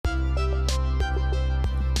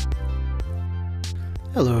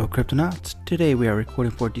Hello, Cryptonauts. Today we are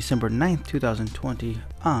recording for December 9th, 2020.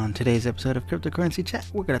 On today's episode of Cryptocurrency Chat,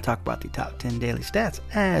 we're going to talk about the top 10 daily stats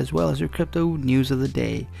as well as your crypto news of the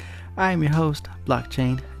day. I am your host,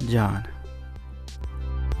 Blockchain John.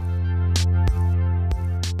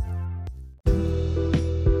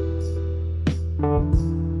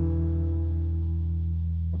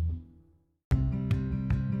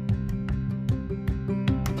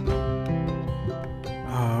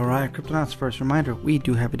 Cryptonauts, first reminder, we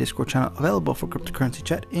do have a Discord channel available for Cryptocurrency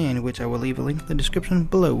Chat, in which I will leave a link in the description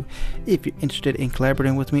below. If you're interested in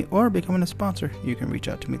collaborating with me or becoming a sponsor, you can reach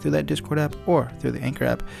out to me through that Discord app or through the Anchor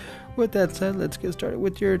app. With that said, let's get started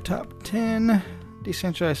with your top 10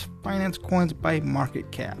 decentralized finance coins by market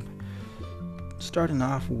cap. Starting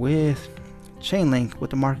off with Chainlink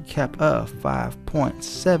with a market cap of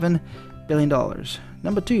 $5.7 billion.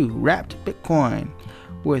 Number 2, Wrapped Bitcoin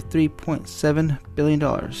with $3.7 billion.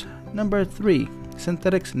 Number 3,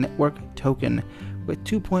 Synthetix Network Token with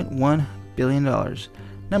 $2.1 billion.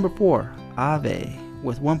 Number 4, Aave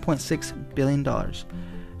with $1.6 billion.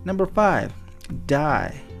 Number 5,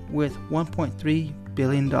 DAI with $1.3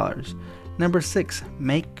 billion. Number 6,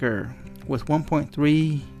 Maker with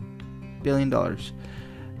 $1.3 billion.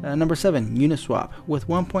 Number 7, Uniswap with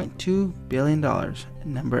 $1.2 billion.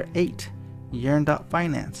 Number 8,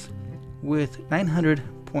 Yearn.finance with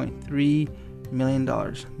 $900.3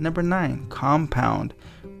 million. Number 9, Compound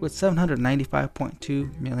with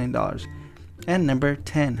 $795.2 million. And number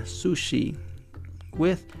 10, Sushi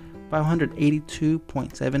with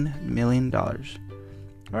 $582.7 million.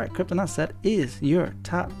 Alright, Cryptonauts, that is your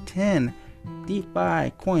top 10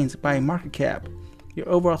 DeFi coins by market cap. Your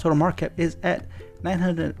overall total market cap is at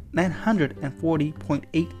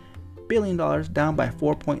 $940.8 billion, down by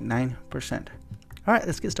 4.9%. Alright,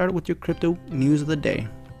 let's get started with your crypto news of the day.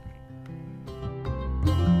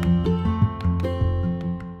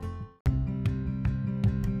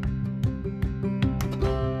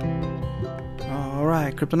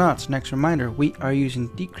 Alright, Cryptonauts, next reminder, we are using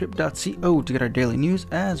Decrypt.co to get our daily news,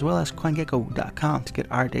 as well as CoinGecko.com to get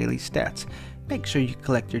our daily stats. Make sure you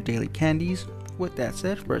collect your daily candies. With that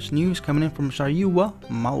said, first news coming in from Shayua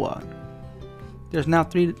Malwa. There's now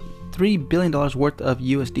 $3 billion worth of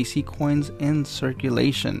USDC coins in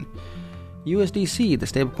circulation. USDC, the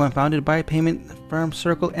stablecoin founded by payment firm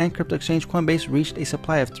Circle and crypto exchange Coinbase, reached a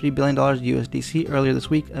supply of $3 billion USDC earlier this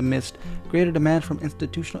week amidst greater demand from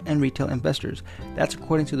institutional and retail investors. That's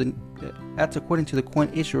according to the coin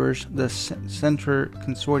issuers, the Centre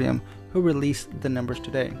Consortium, who released the numbers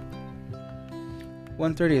today.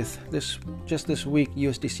 1/30th, this week,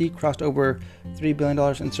 USDC crossed over $3 billion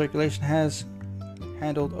in circulation, has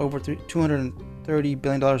handled over $230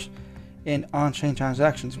 billion in on-chain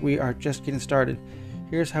transactions. We are just getting started.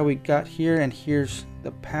 Here's how we got here, and here's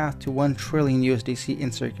the path to 1 trillion USDC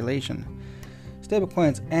in circulation.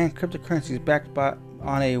 Stablecoins and cryptocurrencies backed by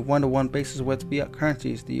on a one-to-one basis with fiat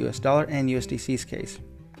currencies, the US dollar and USDC's case.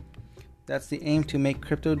 That's the aim, to make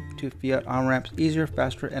crypto to fiat on-ramps easier,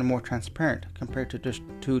 faster, and more transparent compared to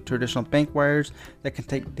traditional bank wires that can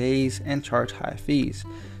take days and charge high fees.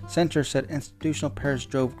 Centre said institutional pairs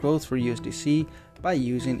drove growth for USDC by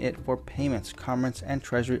using it for payments, commerce, and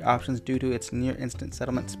treasury options due to its near-instant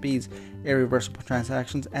settlement speeds, irreversible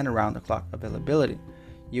transactions, and around-the-clock availability.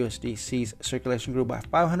 USDC's circulation grew by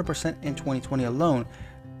 500% in 2020 alone.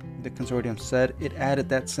 The consortium said it added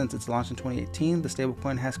that since its launch in 2018, the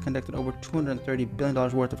stablecoin has conducted over $230 billion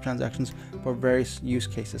worth of transactions for various use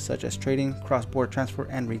cases such as trading, cross-border transfer,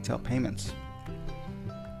 and retail payments.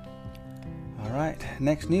 Alright,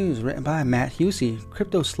 next news written by Matt Husey.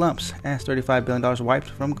 Crypto slumps as $35 billion wiped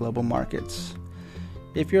from global markets.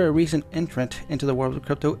 If you're a recent entrant into the world of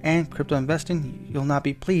crypto and crypto investing, you'll not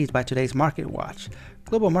be pleased by today's market watch.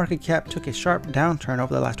 Global market cap took a sharp downturn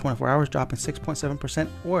over the last 24 hours, dropping 6.7%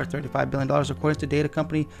 or $35 billion according to data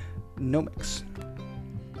company Nomics.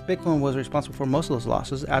 Bitcoin was responsible for most of those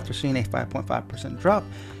losses after seeing a 5.5% drop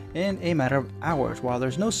in a matter of hours. While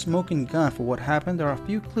there's no smoking gun for what happened, there are a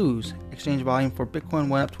few clues. Exchange volume for Bitcoin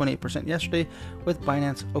went up 28% yesterday, with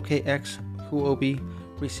Binance, OKX, Huobi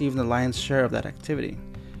receiving the lion's share of that activity.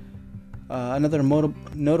 Another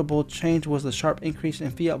notable change was the sharp increase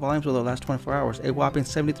in fiat volumes over the last 24 hours. A whopping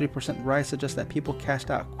 73% rise suggests that people cashed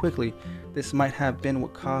out quickly. This might have been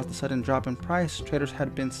what caused the sudden drop in price. Traders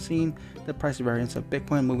had been seeing the price variance of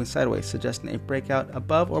Bitcoin moving sideways, suggesting a breakout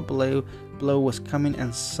above or below was coming,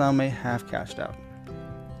 and some may have cashed out.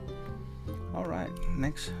 Alright,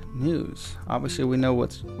 next news. Obviously, we know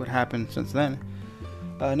what happened since then.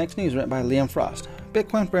 Next news written by Liam Frost.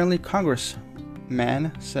 Bitcoin-friendly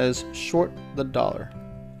congressman says short the dollar.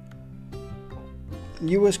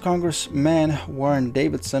 U.S. Congressman Warren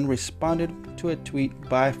Davidson responded to a tweet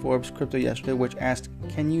by Forbes Crypto yesterday, which asked,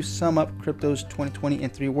 "Can you sum up crypto's 2020 in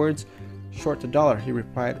 3 words? Short the dollar." He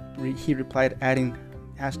replied, adding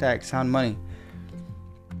hashtag sound money.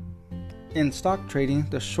 In stock trading,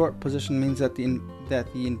 the short position means that the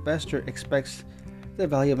investor expects the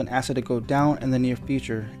value of an asset to go down in the near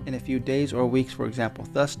future, in a few days or weeks, for example.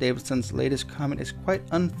 Thus, Davidson's latest comment is quite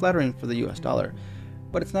unflattering for the U.S. dollar.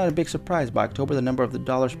 But it's not a big surprise. By October, the number of the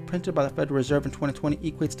dollars printed by the Federal Reserve in 2020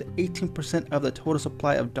 equates to 18% of the total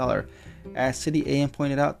supply of dollar. As Citi AM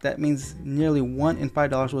pointed out, that means nearly 1 in 5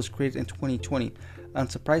 dollars was created in 2020.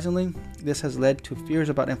 Unsurprisingly, this has led to fears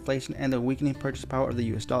about inflation and the weakening purchase power of the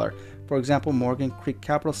U.S. dollar. For example, Morgan Creek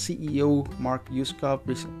Capital CEO Mark Yuskov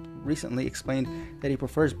recently explained that he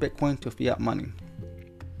prefers Bitcoin to fiat money.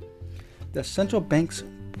 The central banks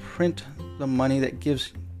print the money that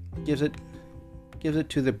gives it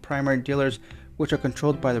to the primary dealers, which are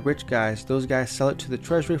controlled by the rich guys. Those guys sell it to the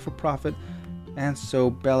treasury for profit and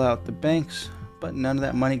so bail out the banks, but none of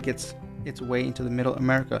that money gets its way into the middle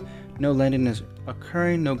America. No lending is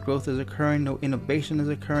occurring, no growth is occurring, no innovation is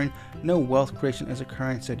occurring, no wealth creation is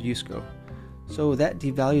occurring, said Yusko. So that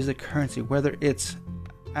devalues the currency, whether it's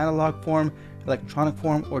analog form, electronic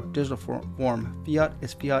form, or digital form. Fiat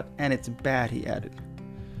is fiat and it's bad, he added.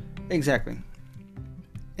 Exactly.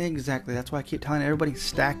 That's why I keep telling everybody,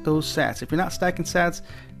 stack those sats. If you're not stacking sats,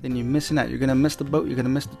 then you're missing out. You're going to miss the boat, you're going to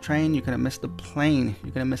miss the train, you're going to miss the plane,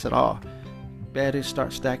 you're going to miss it all. Better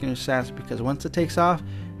start stacking your sats, because once it takes off,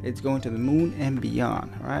 it's going to the moon and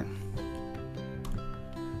beyond, right?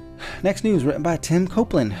 Next news, written by Tim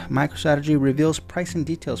Copeland. MicroStrategy reveals pricing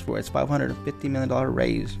details for its $550 million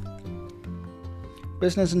raise.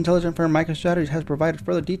 Business intelligence firm MicroStrategy has provided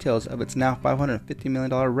further details of its now $550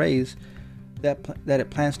 million raise that it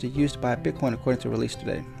plans to use to buy Bitcoin, according to a release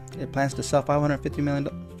today. It plans to sell $550 million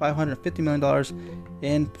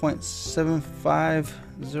in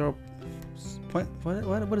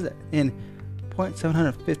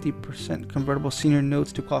 0.750% convertible senior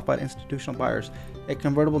notes to qualified institutional buyers. A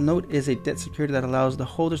convertible note is a debt security that allows the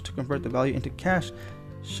holders to convert the value into cash,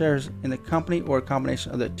 shares in the company, or a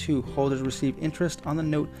combination of the two. Holders receive interest on the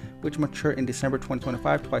note, which mature in December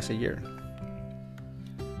 2025, twice a year.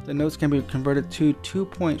 The notes can be converted to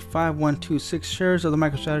 2.5126 shares of the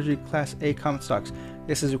MicroStrategy Class A common stocks.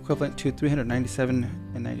 This is equivalent to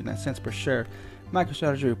 $397.99 per share.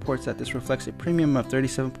 MicroStrategy reports that this reflects a premium of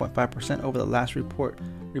 37.5% over the last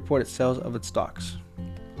reported sales of its stocks.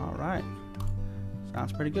 All right.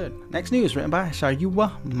 Sounds pretty good. Next news, written by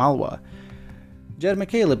Sharyuwa Malwa. Jed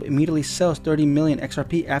McCaleb immediately sells 30 million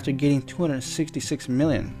XRP after getting 266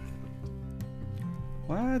 million.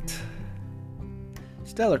 What?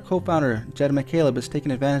 Stellar co-founder Jed McCaleb is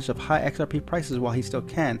taking advantage of high XRP prices while he still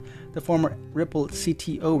can. The former Ripple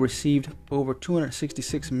CTO received over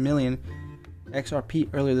 266 million XRP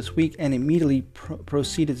earlier this week and immediately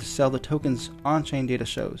proceeded to sell the tokens, on-chain data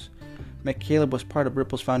shows. McCaleb was part of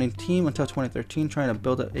Ripple's founding team until 2013, trying to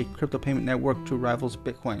build a crypto payment network to rivals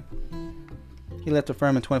Bitcoin. He left the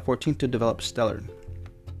firm in 2014 to develop Stellar.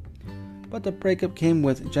 But the breakup came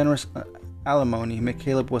with generous alimony.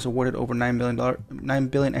 McCaleb was awarded over $9 billion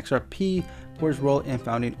XRP for his role in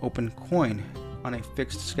founding OpenCoin on a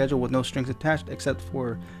fixed schedule with no strings attached except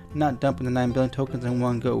for not dumping the 9 billion tokens in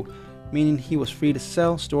one go, meaning he was free to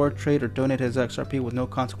sell, store, trade, or donate his XRP with no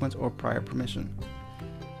consequence or prior permission.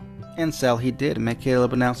 And sell he did.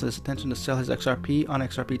 McCaleb announced his intention to sell his XRP on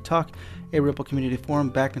XRP Talk, a Ripple community forum,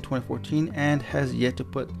 back in 2014, and has yet to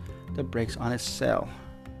put the brakes on his sale.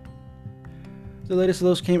 The latest of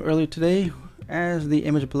those came earlier today, as the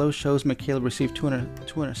image below shows McCaleb received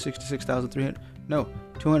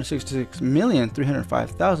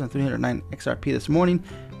 266,305,309 XRP this morning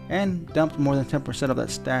and dumped more than 10% of that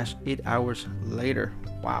stash 8 hours later.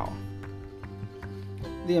 Wow.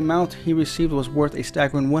 The amount he received was worth a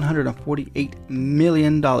staggering $148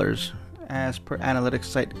 million, as per analytics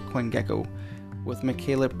site CoinGecko. With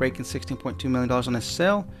McCaleb breaking $16.2 million on his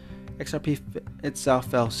sale, XRP itself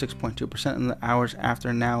fell 6.2% in the hours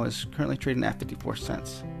after, now is currently trading at 54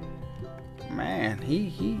 cents. Man,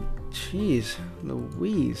 jeez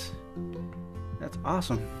Louise. That's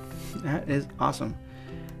awesome. That is awesome.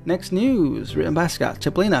 Next news, written by Scott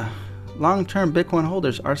Chiplina. Long-term Bitcoin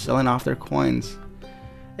holders are selling off their coins.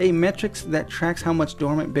 A metric that tracks how much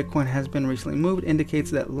dormant Bitcoin has been recently moved indicates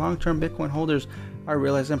that long-term Bitcoin holders are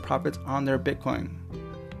realizing profits on their Bitcoin.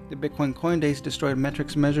 The Bitcoin Coindays destroyed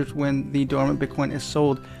metrics measures when the dormant Bitcoin is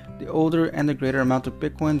sold. The older and the greater amount of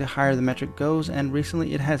Bitcoin, the higher the metric goes, and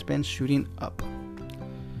recently it has been shooting up.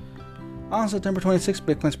 On September 26,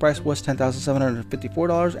 Bitcoin's price was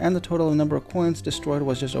 $10,754, and the total number of coins destroyed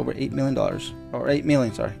was just over $8 million. 8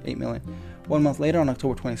 million. 1 month later, on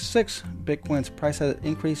October 26, Bitcoin's price had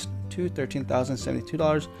increased to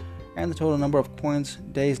 $13,072, and the total number of coins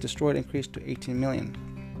days destroyed increased to 18 million.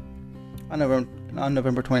 On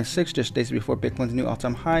November 26, just days before Bitcoin's new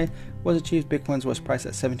all-time high was achieved, Bitcoin's was priced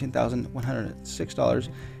at $17,106,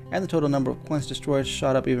 and the total number of coins destroyed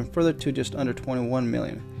shot up even further to just under 21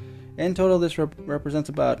 million. In total, this represents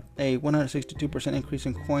about a 162% increase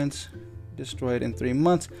in coins destroyed in 3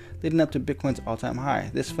 months, leading up to Bitcoin's all-time high.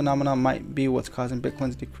 This phenomenon might be what's causing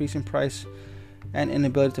Bitcoin's decrease in price and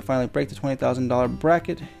inability to finally break the $20,000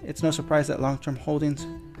 bracket. It's no surprise that long-term holdings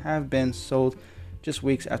have been sold just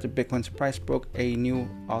weeks after Bitcoin's price broke a new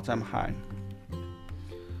all-time high.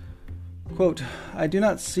 Quote, I do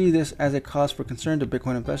not see this as a cause for concern to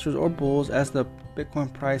Bitcoin investors or bulls, as the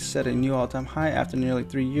Bitcoin price set a new all-time high after nearly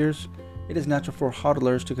 3 years. It is natural for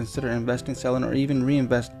hodlers to consider investing, selling, or even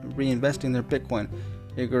reinvesting their Bitcoin,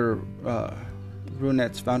 Igor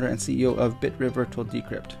Runets, founder and CEO of BitRiver, told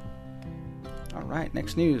Decrypt. All right,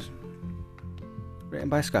 next news. Written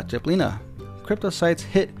by Scott Jeplina. Crypto sites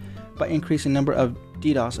hit by increasing number of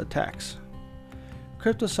DDoS attacks.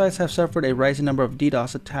 Crypto sites have suffered a rising number of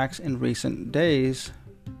DDoS attacks in recent days.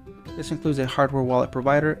 This includes a hardware wallet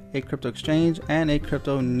provider, a crypto exchange, and a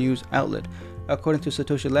crypto news outlet. According to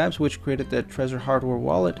Satoshi Labs, which created the Trezor hardware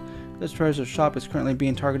wallet, the Trezor shop is currently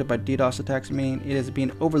being targeted by DDoS attacks, meaning it is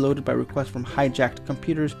being overloaded by requests from hijacked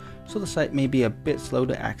computers, so the site may be a bit slow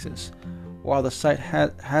to access. While the site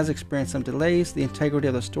has experienced some delays, the integrity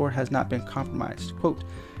of the store has not been compromised. Quote,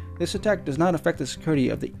 this attack does not affect the security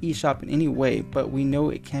of the eShop in any way, but we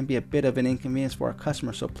know it can be a bit of an inconvenience for our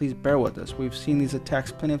customers, so please bear with us. We've seen these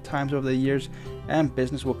attacks plenty of times over the years, and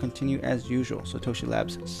business will continue as usual, Satoshi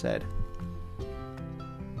Labs said.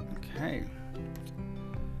 Okay.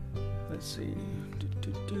 Let's see.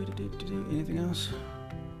 Anything else?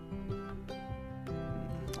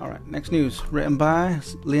 Alright, next news. Written by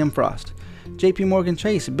Liam Frost. JP Morgan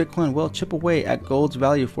Chase, Bitcoin will chip away at gold's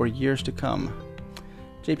value for years to come.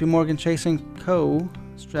 JP Morgan Chase & Co.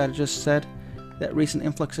 strategists said that recent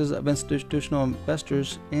influxes of institutional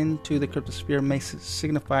investors into the cryptosphere may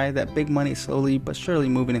signify that big money is slowly but surely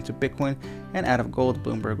moving into Bitcoin and out of gold,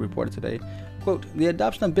 Bloomberg reported today. Quote, the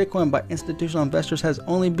adoption of Bitcoin by institutional investors has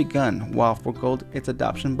only begun, while for gold, its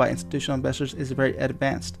adoption by institutional investors is very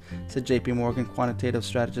advanced, said JP Morgan quantitative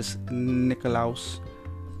strategist Nikolaos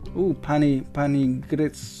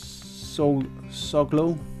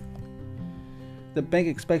Panigritsoglu. The bank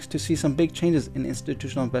expects to see some big changes in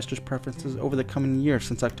institutional investors' preferences over the coming years.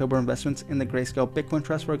 Since October, investments in the Grayscale Bitcoin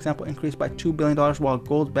Trust, for example, increased by $2 billion, while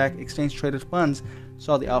gold-backed exchange-traded funds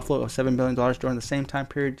saw the outflow of $7 billion during the same time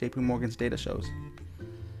period, JP Morgan's data shows.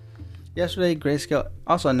 Yesterday, Grayscale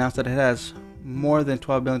also announced that it has more than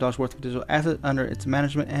 $12 billion worth of digital assets under its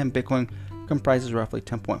management, and Bitcoin comprises roughly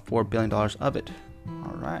 $10.4 billion of it.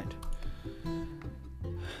 All right.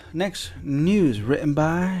 Next news, written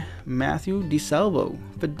by Matthew DeSalvo.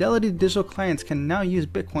 Fidelity Digital clients can now use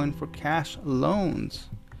Bitcoin for cash loans.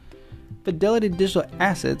 Fidelity Digital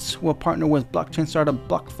Assets will partner with blockchain startup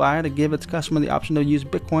BlockFi to give its customer the option to use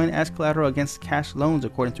Bitcoin as collateral against cash loans,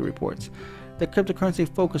 according to reports. The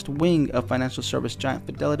cryptocurrency-focused wing of financial service giant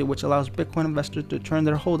Fidelity, which allows Bitcoin investors to turn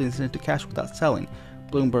their holdings into cash without selling,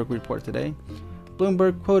 Bloomberg reported today.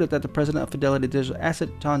 Bloomberg quoted that the president of Fidelity Digital Asset,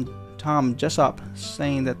 Tom Jessop,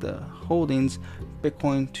 saying that the holdings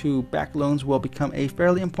Bitcoin to back loans will become a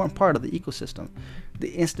fairly important part of the ecosystem.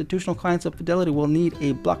 The institutional clients of Fidelity will need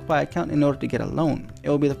a BlockFi account in order to get a loan. It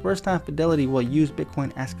will be the first time Fidelity will use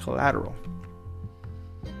Bitcoin as collateral.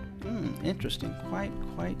 Interesting. Quite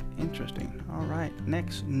interesting. All right.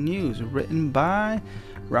 Next news, written by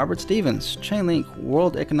Robert Stevens. Chainlink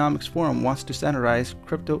World Economic Forum wants to standardize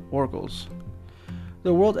crypto oracles.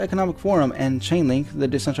 The World Economic Forum and Chainlink, the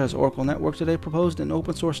decentralized oracle network, today proposed an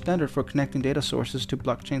open source standard for connecting data sources to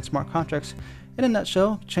blockchain smart contracts. In a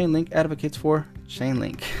nutshell, Chainlink advocates for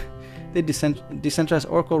Chainlink. The decentralized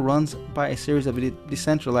oracle runs by a series of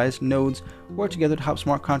decentralized nodes work together to help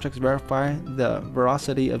smart contracts verify the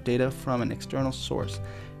veracity of data from an external source.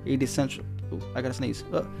 I gotta sneeze.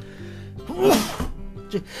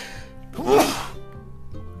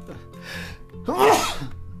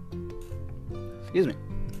 Excuse me.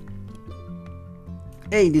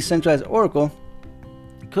 A decentralized oracle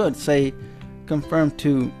could, say, confirm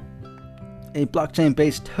to a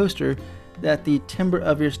blockchain-based toaster that the timbre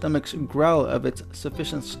of your stomach's growl of its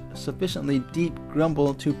sufficiently deep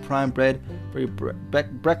grumble to prime bread for your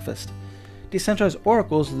breakfast. Decentralized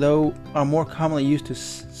oracles, though, are more commonly used to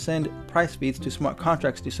send price feeds to smart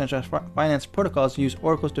contracts. Decentralized finance protocols use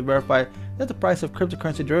oracles to verify that the price of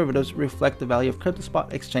cryptocurrency derivatives reflect the value of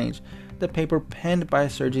CryptoSpot Exchange. The paper penned by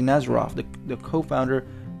Sergey Nazarov, the co-founder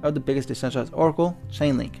of the biggest decentralized oracle,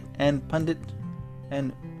 Chainlink, and Punit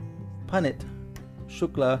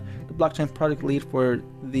Shukla, the blockchain project lead for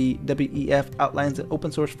the WEF, outlines an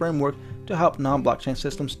open source framework to help non-blockchain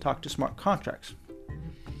systems talk to smart contracts.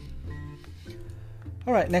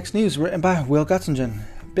 Alright, next news written by Will Gutzingen.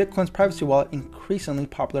 Bitcoin's privacy wallet increasingly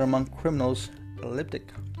popular among criminals, Elliptic.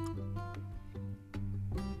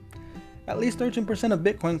 At least 13% of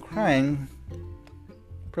Bitcoin crime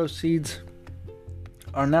proceeds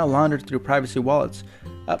are now laundered through privacy wallets,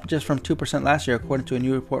 up just from 2% last year, according to a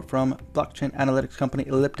new report from blockchain analytics company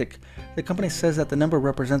Elliptic. The company says that the number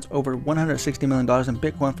represents over $160 million in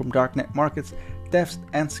Bitcoin from darknet markets, thefts,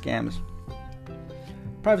 and scams.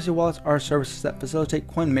 Privacy wallets are services that facilitate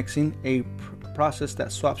coin mixing, a process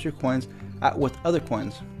that swaps your coins out with other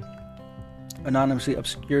coins. Anonymously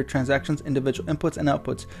obscure transactions, individual inputs, and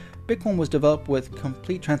outputs. Bitcoin was developed with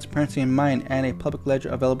complete transparency in mind and a public ledger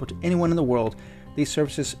available to anyone in the world. These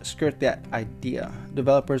services skirt that idea.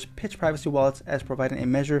 Developers pitch privacy wallets as providing a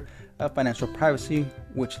measure of financial privacy,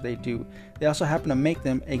 which they do. They also happen to make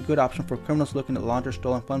them a good option for criminals looking to launder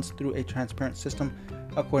stolen funds through a transparent system,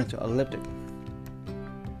 according to Elliptic.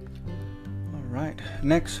 Alright,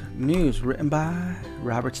 next news written by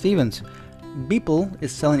Robert Stevens. Beeple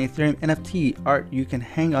is selling Ethereum NFT art you can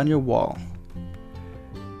hang on your wall.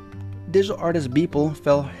 Digital artist Beeple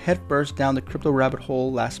fell headfirst down the crypto rabbit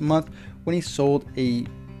hole last month when he sold a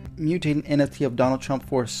mutating NFT of Donald Trump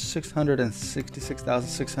for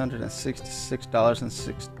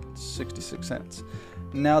 $666,666.66.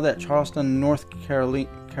 Now that Charleston, North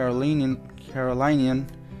Carolinian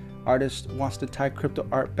artist wants to tie crypto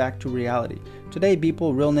art back to reality. Today,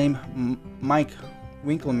 Beeple, real name Mike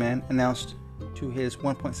Winkleman, announced to his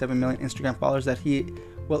 1.7 million Instagram followers that he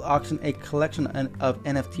will auction a collection of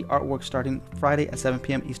NFT artwork starting Friday at 7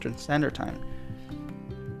 p.m. Eastern Standard Time.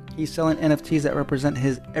 He's selling NFTs that represent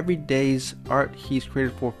his everyday's art he's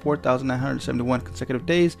created for 4,971 consecutive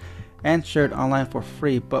days and shared online for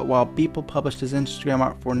free. But while Beeple published his Instagram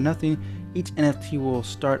art for nothing, each NFT will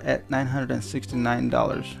start at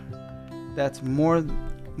 $969. That's more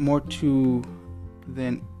to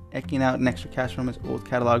than eking out an extra cash from his old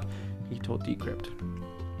catalog, he told Decrypt.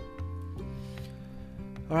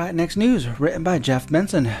 Alright, next news, written by Jeff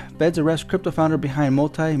Benson. Feds arrest crypto founder behind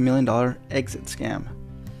multi-million-dollar exit scam.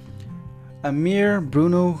 Amir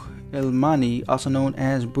Bruno Ilmani, also known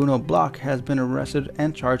as Bruno Block, has been arrested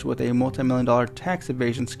and charged with a multi-million-dollar tax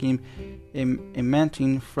evasion scheme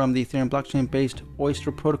emanating from the Ethereum blockchain-based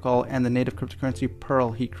Oyster protocol and the native cryptocurrency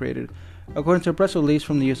Pearl he created. According to a press release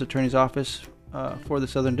from the U.S. Attorney's Office for the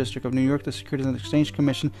Southern District of New York, the Securities and Exchange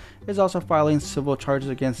Commission is also filing civil charges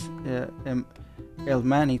against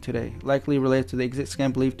Ilmani today, likely related to the exit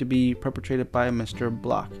scam believed to be perpetrated by Mr.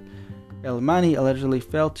 Block. Ilmani allegedly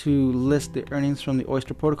failed to list the earnings from the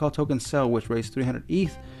Oyster protocol token sale, which raised 300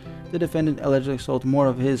 ETH. The defendant allegedly sold more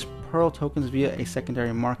of his Pearl tokens via a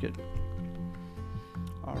secondary market.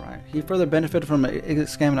 Alright, he further benefited from an exit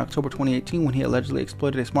scam in October 2018 when he allegedly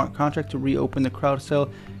exploited a smart contract to reopen the crowd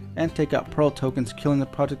sale and take out Pearl tokens, killing the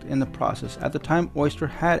project in the process. At the time, Oyster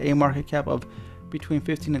had a market cap of between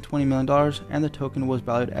 $15 and $20 million, and the token was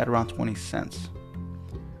valued at around 20 cents.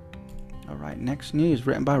 Alright, next news,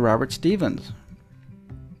 written by Robert Stevens.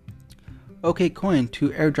 OKCoin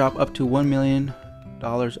to airdrop up to $1 million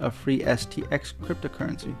of free STX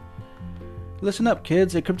cryptocurrency. Listen up,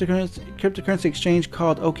 kids. A cryptocurrency exchange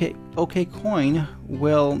called OKCoin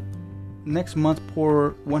will next month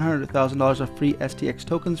pour $100,000 of free STX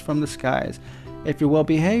tokens from the skies. If you're well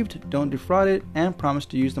behaved, don't defraud it, and promise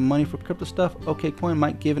to use the money for crypto stuff, OKCoin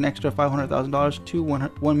might give an extra $500,000 to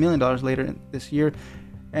 $1 million later this year,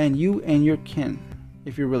 and you and your kin.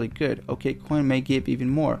 If you're really good, OKCoin may give even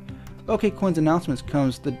more. OKCoin's announcements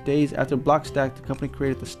comes the days after Blockstack, the company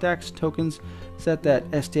created the Stacks tokens, said that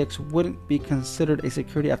STX wouldn't be considered a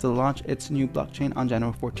security after the launch its new blockchain on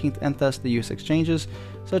January 14th, and thus the US exchanges,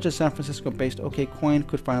 such as San Francisco-based OKCoin,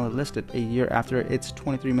 could finally list it a year after its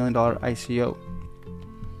 $23 million ICO.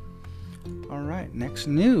 Alright, next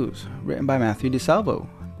news, written by Matthew DeSalvo.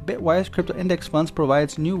 Bitwise Crypto Index Funds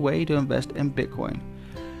provides new way to invest in Bitcoin.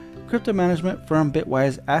 Crypto management firm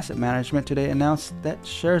Bitwise Asset Management today announced that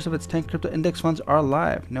shares of its 10 crypto index funds are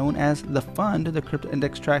live. Known as the Fund, the crypto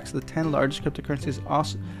index tracks the 10 largest cryptocurrencies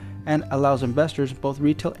and allows investors, both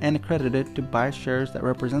retail and accredited, to buy shares that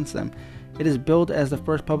represents them. It is billed as the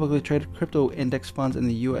first publicly traded crypto index funds in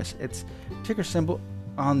the U.S. Its ticker symbol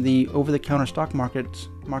on the over-the-counter stock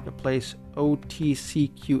marketplace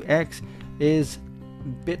OTCQX is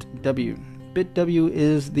BitW. BitW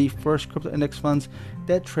is the first crypto index fund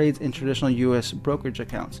that trades in traditional U.S. brokerage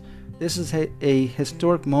accounts. This is a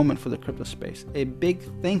historic moment for the crypto space. A big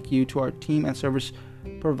thank you to our team and service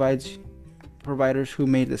providers who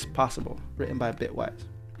made this possible. Written by Bitwise.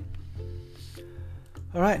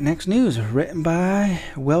 All right, next news. Written by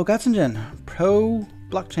Will Gottingen.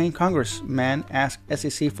 Pro-blockchain congressman asks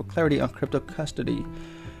SEC for clarity on crypto custody.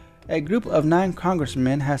 A group of 9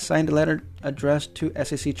 congressmen has signed a letter addressed to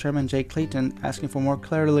SEC Chairman Jay Clayton asking for more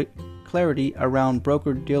clarity around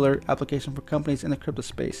broker-dealer application for companies in the crypto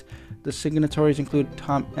space. The signatories include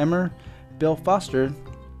Tom Emmer, Bill Foster,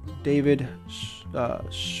 David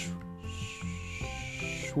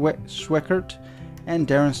Schweikert, and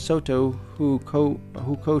Darren Soto, who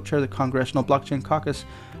co-chair the Congressional Blockchain Caucus,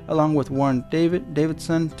 along with Warren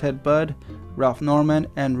Davidson, Ted Budd, Ralph Norman,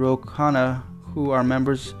 and Ro Khanna, who are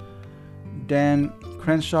members. Dan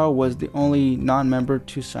Crenshaw was the only non-member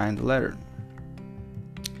to sign the letter.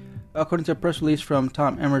 According to a press release from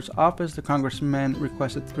Tom Emmer's office, the congressman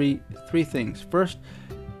requested three things. First,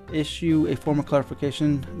 issue a formal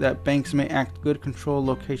clarification that banks may act good control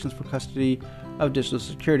locations for custody of digital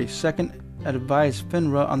securities. Second, advise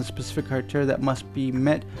FINRA on the specific criteria that must be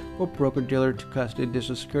met for broker-dealer to custody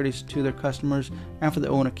digital securities to their customers and for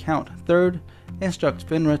their own account. Third, instruct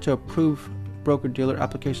FINRA to approve broker-dealer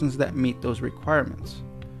applications that meet those requirements.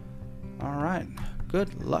 All right,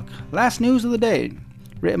 good luck. Last news of the day,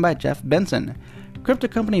 written by Jeff Benson. Crypto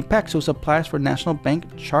company Paxos applies for national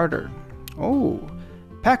bank charter.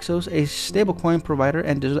 Paxos, a stablecoin provider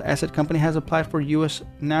and digital asset company, has applied for U.S.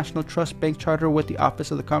 National Trust Bank Charter with the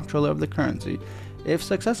Office of the Comptroller of the Currency. If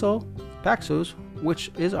successful, Paxos,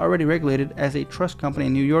 which is already regulated as a trust company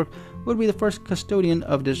in New York, would be the first custodian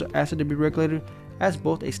of digital asset to be regulated as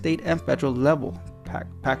both a state and federal level.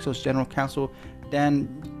 Paxos General Counsel Dan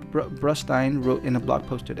Brustein wrote in a blog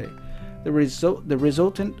post today. The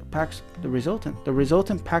resultant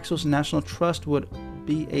Paxos National Trust would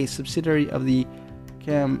be a subsidiary of the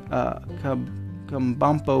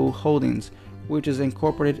Kabampo Holdings, which is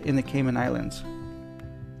incorporated in the Cayman Islands.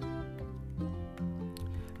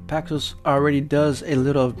 Paxos already does a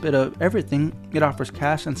little bit of everything. It offers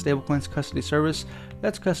cash and stablecoins custody service,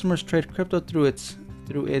 lets customers trade crypto through its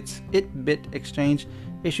ItBit exchange,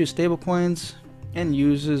 issues stablecoins, and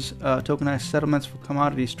uses tokenized settlements for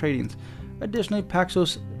commodities tradings. Additionally,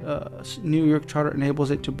 Paxos' New York charter enables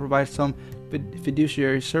it to provide some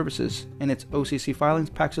fiduciary services. In its OCC filings,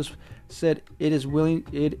 Paxos said it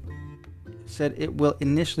will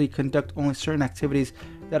initially conduct only certain activities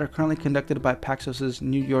that are currently conducted by Paxos'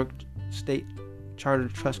 New York State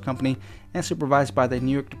Chartered Trust Company and supervised by the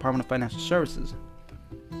New York Department of Financial Services.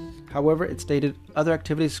 However, it stated other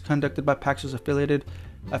activities conducted by Paxos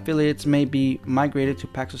affiliates may be migrated to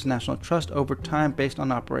Paxos National Trust over time based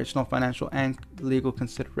on operational, financial, and legal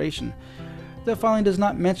consideration. The filing does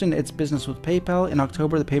not mention its business with PayPal. In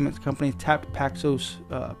October, the payments company tapped Paxos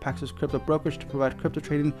crypto brokerage to provide crypto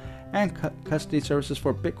trading and custody services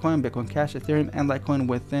for Bitcoin, Bitcoin Cash, Ethereum, and Litecoin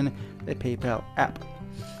within the PayPal app.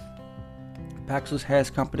 Paxos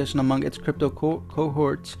has competition among its crypto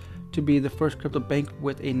cohorts to be the first crypto bank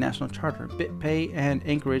with a national charter. BitPay and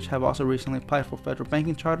Anchorage have also recently applied for federal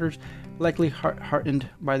banking charters, likely heartened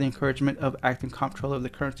by the encouragement of acting comptroller of the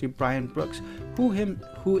currency Brian Brooks,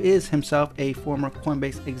 who is himself a former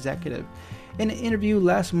Coinbase executive. In an interview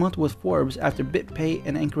last month with Forbes, after BitPay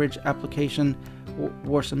and Anchorage application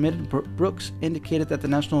were submitted, Brooks indicated that the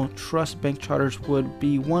National Trust Bank charters would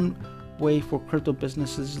be one way for crypto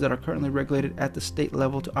businesses that are currently regulated at the state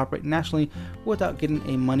level to operate nationally without getting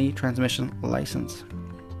a money transmission license.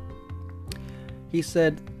 He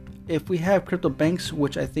said, if we have crypto banks,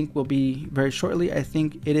 which I think will be very shortly, I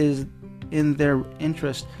think it is in their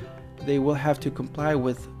interest. They will have to comply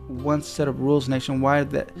with one set of rules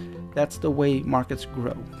nationwide. That's the way markets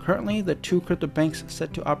grow. Currently, the 2 crypto banks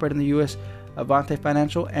set to operate in the U.S., Avante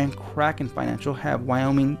Financial and Kraken Financial, have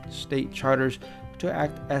Wyoming state charters to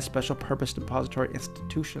act as special purpose depository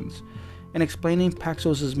institutions. In explaining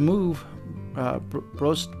Paxos' move,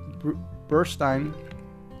 Burstein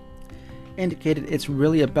indicated it's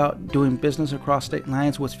really about doing business across state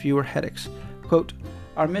lines with fewer headaches. Quote,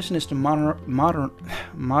 our mission is to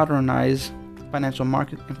modernize financial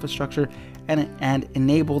market infrastructure and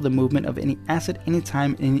enable the movement of any asset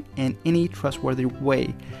anytime in any trustworthy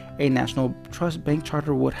way. A national trust bank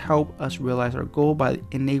charter would help us realize our goal by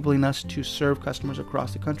enabling us to serve customers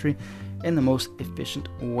across the country in the most efficient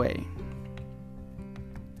way.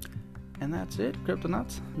 And that's it,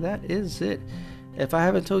 Cryptonauts. That is it. If I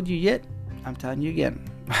haven't told you yet, I'm telling you again.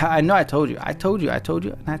 I know I told you, and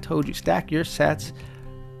I told you, stack your sats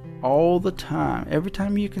all the time. Every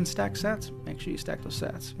time you can stack sats, make sure you stack those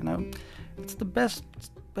sats. It's the best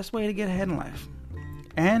way to get ahead in life.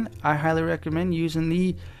 And I highly recommend using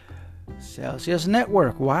the Celsius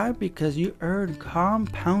Network. Why? Because you earn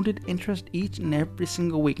compounded interest each and every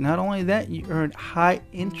single week. Not only that, you earn high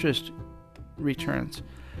interest returns.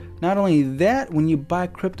 Not only that, when you buy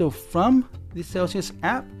crypto from the Celsius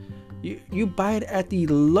app, you buy it at the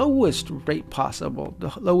lowest rate possible,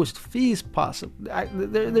 the lowest fees possible.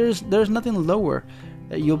 There's nothing lower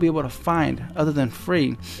that you'll be able to find other than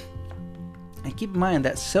free. And keep in mind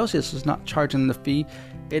that Celsius is not charging the fee.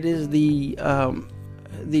 It is the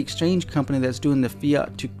exchange company that's doing the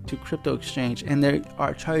fiat to crypto exchange, and they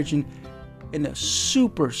are charging in a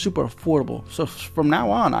super affordable. So from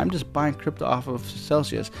now on, I'm just buying crypto off of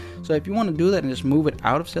Celsius. So if you want to do that and just move it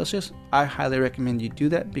out of Celsius, I highly recommend you do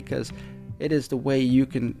that, because it is the way you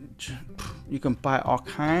can buy all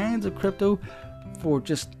kinds of crypto for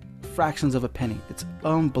just fractions of a penny. It's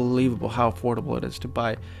unbelievable how affordable it is to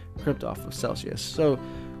buy crypto off of Celsius. So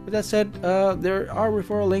with that said, there are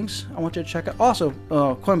referral links I want you to check out. Also,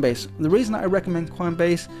 Coinbase. The reason I recommend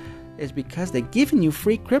Coinbase is because they're giving you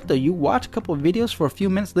free crypto. You watch a couple of videos for a few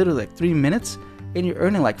minutes, literally like 3 minutes, and you're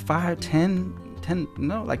earning like 5,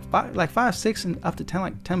 6 and up to 10,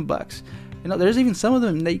 like $10. There's even some of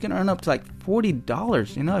them that you can earn up to like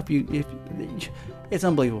 $40. If it's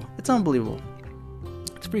unbelievable. It's unbelievable.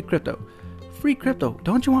 It's free crypto. Free crypto.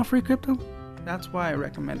 Don't you want free crypto? That's why I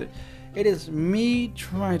recommend it. It is me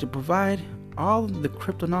trying to provide all the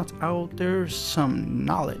cryptonauts out there some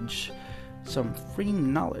knowledge. Some free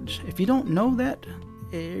knowledge. If you don't know that,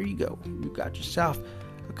 there you go. You got yourself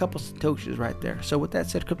a couple satoshis right there. So with that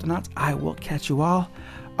said, cryptonauts, I will catch you all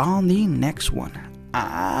on the next one.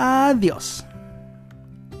 Adios.